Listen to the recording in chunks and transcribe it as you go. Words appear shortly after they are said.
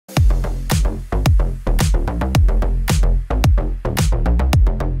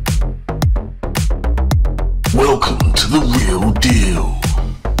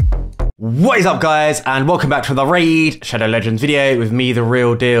What is up, guys, and welcome back to the Raid Shadow Legends video with me, the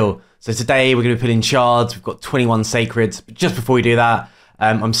real deal. So today we're going to be putting shards. We've got 21 sacreds, but just before we do that,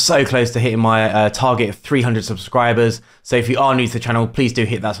 I'm so close to hitting my target of 300 subscribers. So if you are new to the channel, please do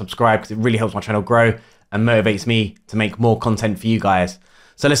hit that subscribe because it really helps my channel grow and motivates me to make more content for you guys.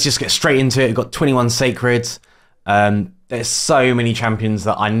 So let's just get straight into it. We've got 21 sacreds. There's so many champions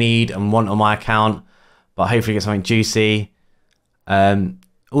that I need and want on my account, but hopefully get something juicy.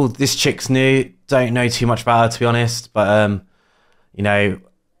 Oh, this chick's new. Don't know too much about her, to be honest, but you know,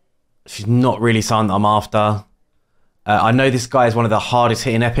 she's not really someone that I'm after. I know this guy is one of the hardest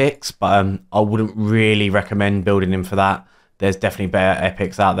hitting epics, but I wouldn't really recommend building him for that. There's definitely better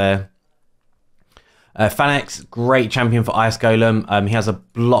epics out there. Fanex, great champion for Ice Golem. He has a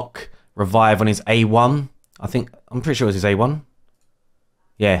block revive on his A1. I'm pretty sure it was his A1.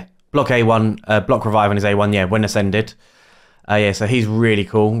 Yeah, block A1, block revive on his A1. Yeah, when ascended. Yeah, so he's really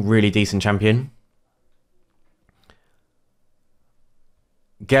cool, really decent champion.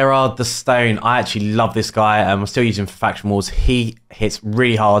 Gerard the Stone, I actually love this guy. I'm still using him for faction wars. He hits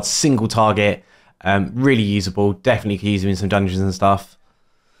really hard, single target, really usable. Definitely could use him in some dungeons and stuff.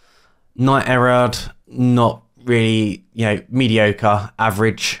 Knight Erard, not really, you know, mediocre,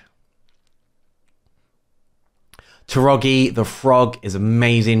 average. Torogi the Frog is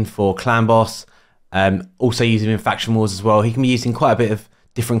amazing for clan boss. Also use him in faction wars as well. He can be used in quite a bit of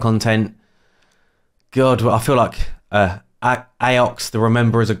different content. God, I feel like Aox the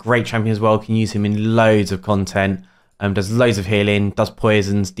Remember is a great champion as well. Can use him in loads of content. Does loads of healing, does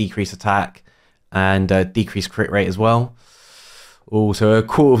poisons, decrease attack, and decrease crit rate as well. Also a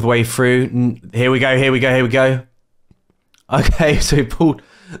quarter of the way through. Here we go. Okay, so he pulled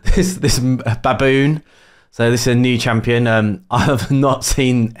this baboon. So this is a new champion. I have not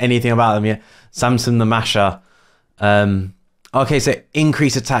seen anything about them yet. Samson the Masher. Okay, so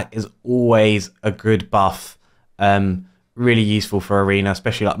increased attack is always a good buff. Really useful for arena,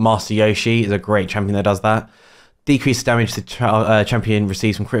 especially like Master Yoshi is a great champion that does that. Decreased damage the champion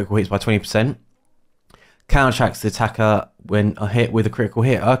receives from critical hits by 20%. Counteracts the attacker when hit with a critical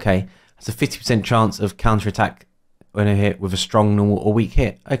hit. Okay, has a 50% chance of counterattack when a hit with a strong, normal, or weak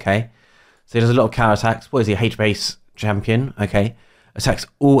hit. Okay, so he does a lot of counterattacks. What is he? H-base champion. Okay. Attacks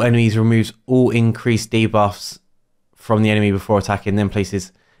all enemies, removes all increased debuffs from the enemy before attacking, then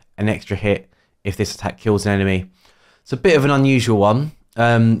places an extra hit if this attack kills an enemy. It's a bit of an unusual one.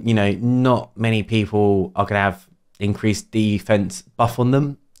 You know, not many people are going to have increased defense buff on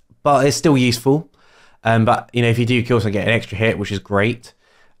them, but it's still useful. But, you know, if you do kill someone, get an extra hit, which is great.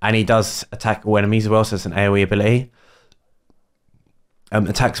 And he does attack all enemies as well, so it's an AoE ability.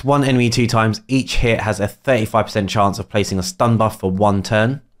 Attacks one enemy 2 times. Each hit has a 35% chance of placing a stun buff for 1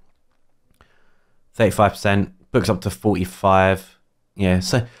 turn. 35%. Books up to 45. Yeah,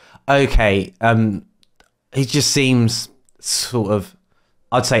 so, okay. He just seems sort of,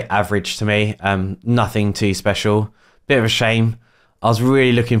 I'd say average to me. Nothing too special. Bit of a shame. I was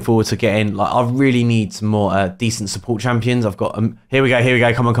really looking forward to getting, like, I really need some more decent support champions. I've got, here we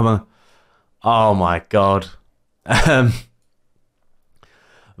go. Come on. Oh my God.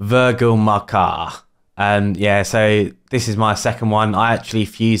 Virgil Makar. Yeah, so this is my second one. I actually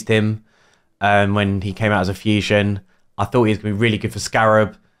fused him when he came out as a fusion. I thought he was going to be really good for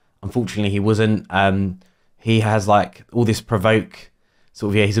Scarab. Unfortunately, he wasn't. He has like all this provoke,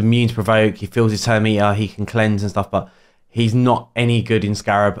 sort of, yeah, he's immune to provoke. He fills his turn meter, he can cleanse and stuff, but he's not any good in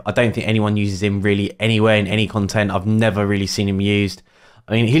Scarab. I don't think anyone uses him really anywhere in any content. I've never really seen him used.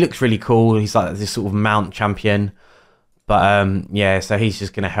 I mean, he looks really cool. He's like this sort of mount champion. But yeah, so he's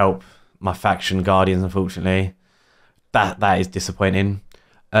just going to help my faction guardians, unfortunately. That is disappointing.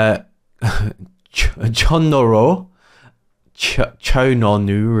 Chonoro.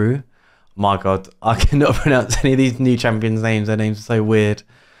 Chononuru. My God, I cannot pronounce any of these new champions' names. Their names are so weird.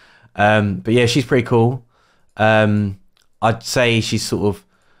 But yeah, she's pretty cool. I'd say she's sort of,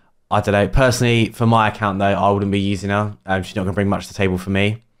 I don't know. Personally, for my account, though, I wouldn't be using her. She's not going to bring much to the table for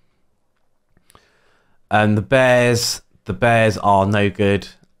me. The Bears are no good.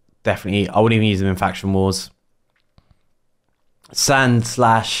 Definitely, I wouldn't even use them in faction wars. Sand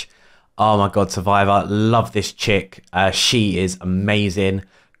Slash. Oh my God, Survivor. Love this chick. She is amazing.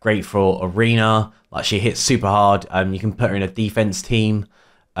 Great for arena. Like, she hits super hard. You can put her in a defense team.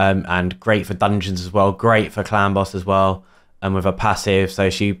 And great for dungeons as well. Great for clan boss as well. And with a passive. So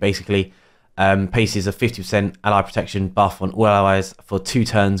she basically places a 50% ally protection buff on all allies for 2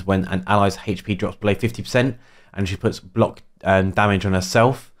 turns when an ally's HP drops below 50%. And she puts block damage on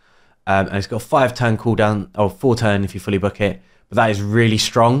herself. And it's got a 5-turn cooldown, or 4 turn if you fully book it. But that is really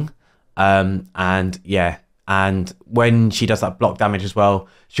strong. And yeah, And when she does that block damage as well,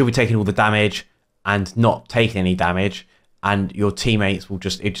 she'll be taking all the damage and not taking any damage. And your teammates will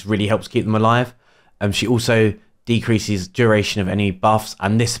just, it just really helps keep them alive. She also decreases duration of any buffs.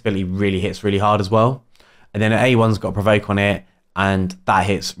 And this ability really hits really hard as well. And then A1's got a provoke on it. And that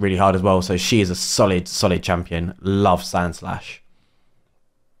hits really hard as well. So she is a solid champion. Love Sandslash.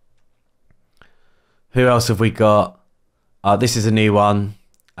 Who else have we got? This is a new one.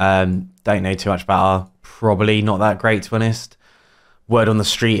 Don't know too much about her. Probably not that great, to be honest. Word on the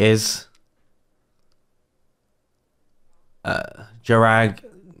street is Jarag,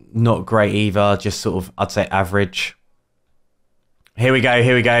 not great either. Just sort of, I'd say average. Here we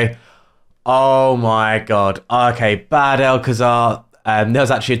go. Oh my god. Okay, Bad Alcazar. There was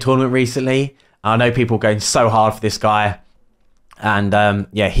actually a tournament recently. I know people are going so hard for this guy. And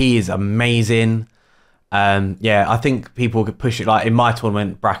yeah, he is amazing. Yeah, I think people could push it, like in my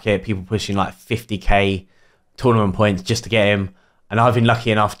tournament bracket, people pushing like 50k tournament points just to get him. And I've been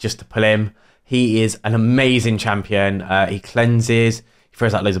lucky enough just to pull him. He is an amazing champion. He cleanses, he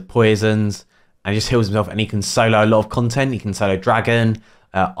throws out loads of poisons, and he just heals himself. And he can solo a lot of content. He can solo Dragon,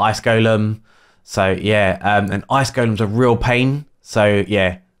 Ice Golem. So yeah, and Ice Golem's a real pain. So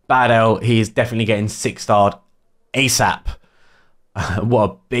yeah, Bad L, he is definitely getting 6-starred ASAP. What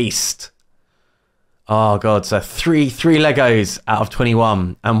a beast. Oh god, so three Legos out of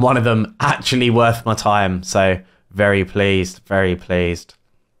 21, and one of them actually worth my time. So very pleased, very pleased.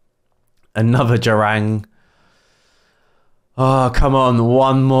 Another Jarang. Oh, come on,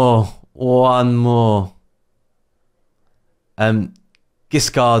 one more.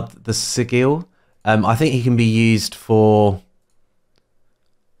 Giscard the Sigil. I think he can be used for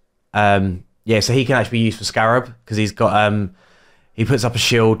yeah, so he can actually be used for Scarab, because he's got he puts up a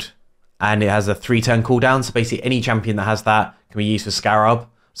shield and it has a 3-turn cooldown. So basically any champion that has that can be used for Scarab.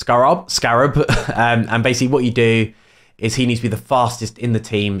 And basically what you do is he needs to be the fastest in the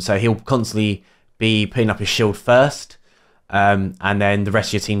team. So he'll constantly be putting up his shield first. And then the rest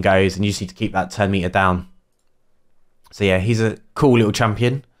of your team goes, and you just need to keep that turn meter down. So yeah, he's a cool little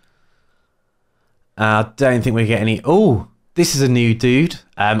champion. I don't think we get any... Oh, this is a new dude.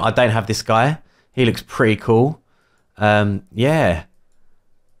 I don't have this guy. He looks pretty cool. Yeah.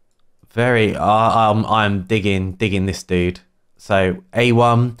 Very... I'm digging this dude. So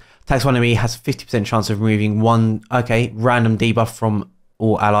A1, attacks one enemy, has 50% chance of removing one... Okay, random debuff from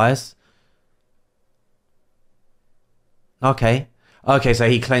all allies. Okay, so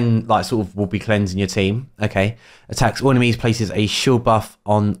he will be cleansing your team. Okay. Attacks all enemies, places a shield buff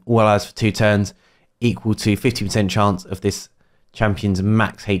on all allies for 2 turns, equal to 50% chance of this champion's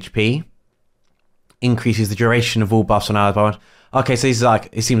max HP. Increases the duration of all buffs on allies by 1. Okay, so he's like,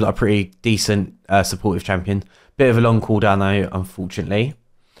 it seems like a pretty decent supportive champion. Bit of a long cooldown though, unfortunately.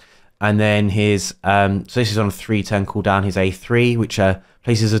 And then his so this is on a 3-turn cooldown. His A3, which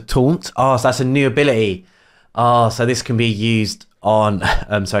places a taunt. Oh, so that's a new ability. Oh, so this can be used on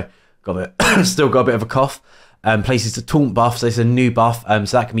sorry, still got a bit of a cough. Places the taunt buff, so it's a new buff.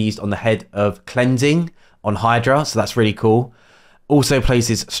 So that can be used on the head of cleansing on Hydra, so that's really cool. Also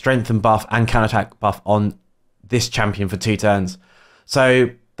places strengthen buff and counterattack buff on this champion for 2 turns. So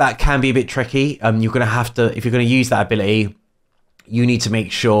that can be a bit tricky. You're gonna have to, if you're gonna use that ability, you need to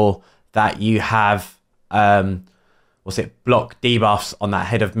make sure that you have block debuffs on that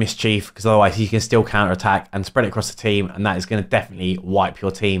head of Mischief, because otherwise he can still counterattack and spread it across the team, and that is going to definitely wipe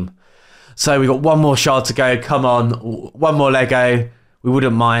your team. So we've got one more shard to go. Come on, one more Lego. We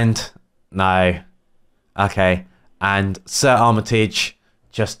wouldn't mind. No. Okay. And Sir Armitage,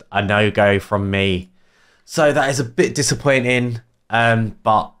 just a no-go from me. So that is a bit disappointing.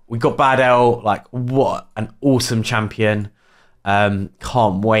 But we got Bad L. Like, what an awesome champion.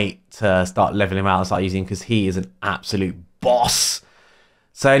 Can't wait to start leveling him out and start using him, because he is an absolute boss.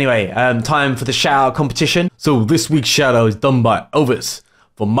 So anyway, time for the shout out competition. So this week's shout out is done by Elvis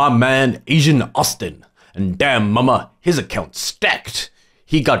for my man Asian Austin. And damn mama, his account's stacked.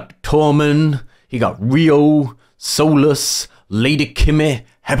 He got Tormund, he got Rio, Solus, Lady Kimmy,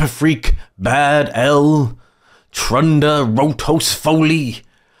 Happy Freak, Bad L, Trunda, Rotos Foley,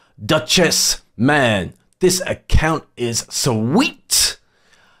 Duchess. Man, this account is sweet.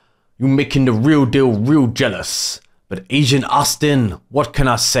 You're making the real deal real jealous. But Asian Austin, what can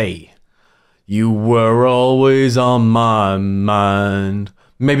I say? You were always on my mind.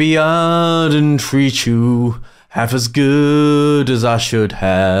 Maybe I didn't treat you half as good as I should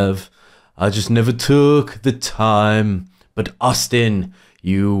have. I just never took the time. But Austin,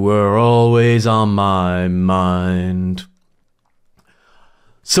 you were always on my mind.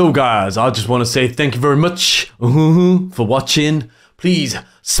 So guys, I just want to say thank you very much for watching. please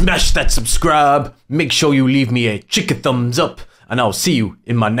smash that subscribe. Make sure you leave me a chicken thumbs up, and I'll see you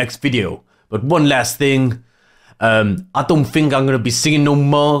in my next video. But one last thing, I don't think I'm gonna be singing no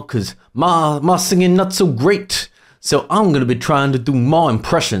more, cause my singing not so great. So I'm gonna be trying to do more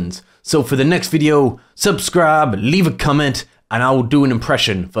impressions. So for the next video, subscribe, leave a comment, and I will do an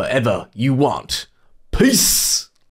impression forever you want. Peace!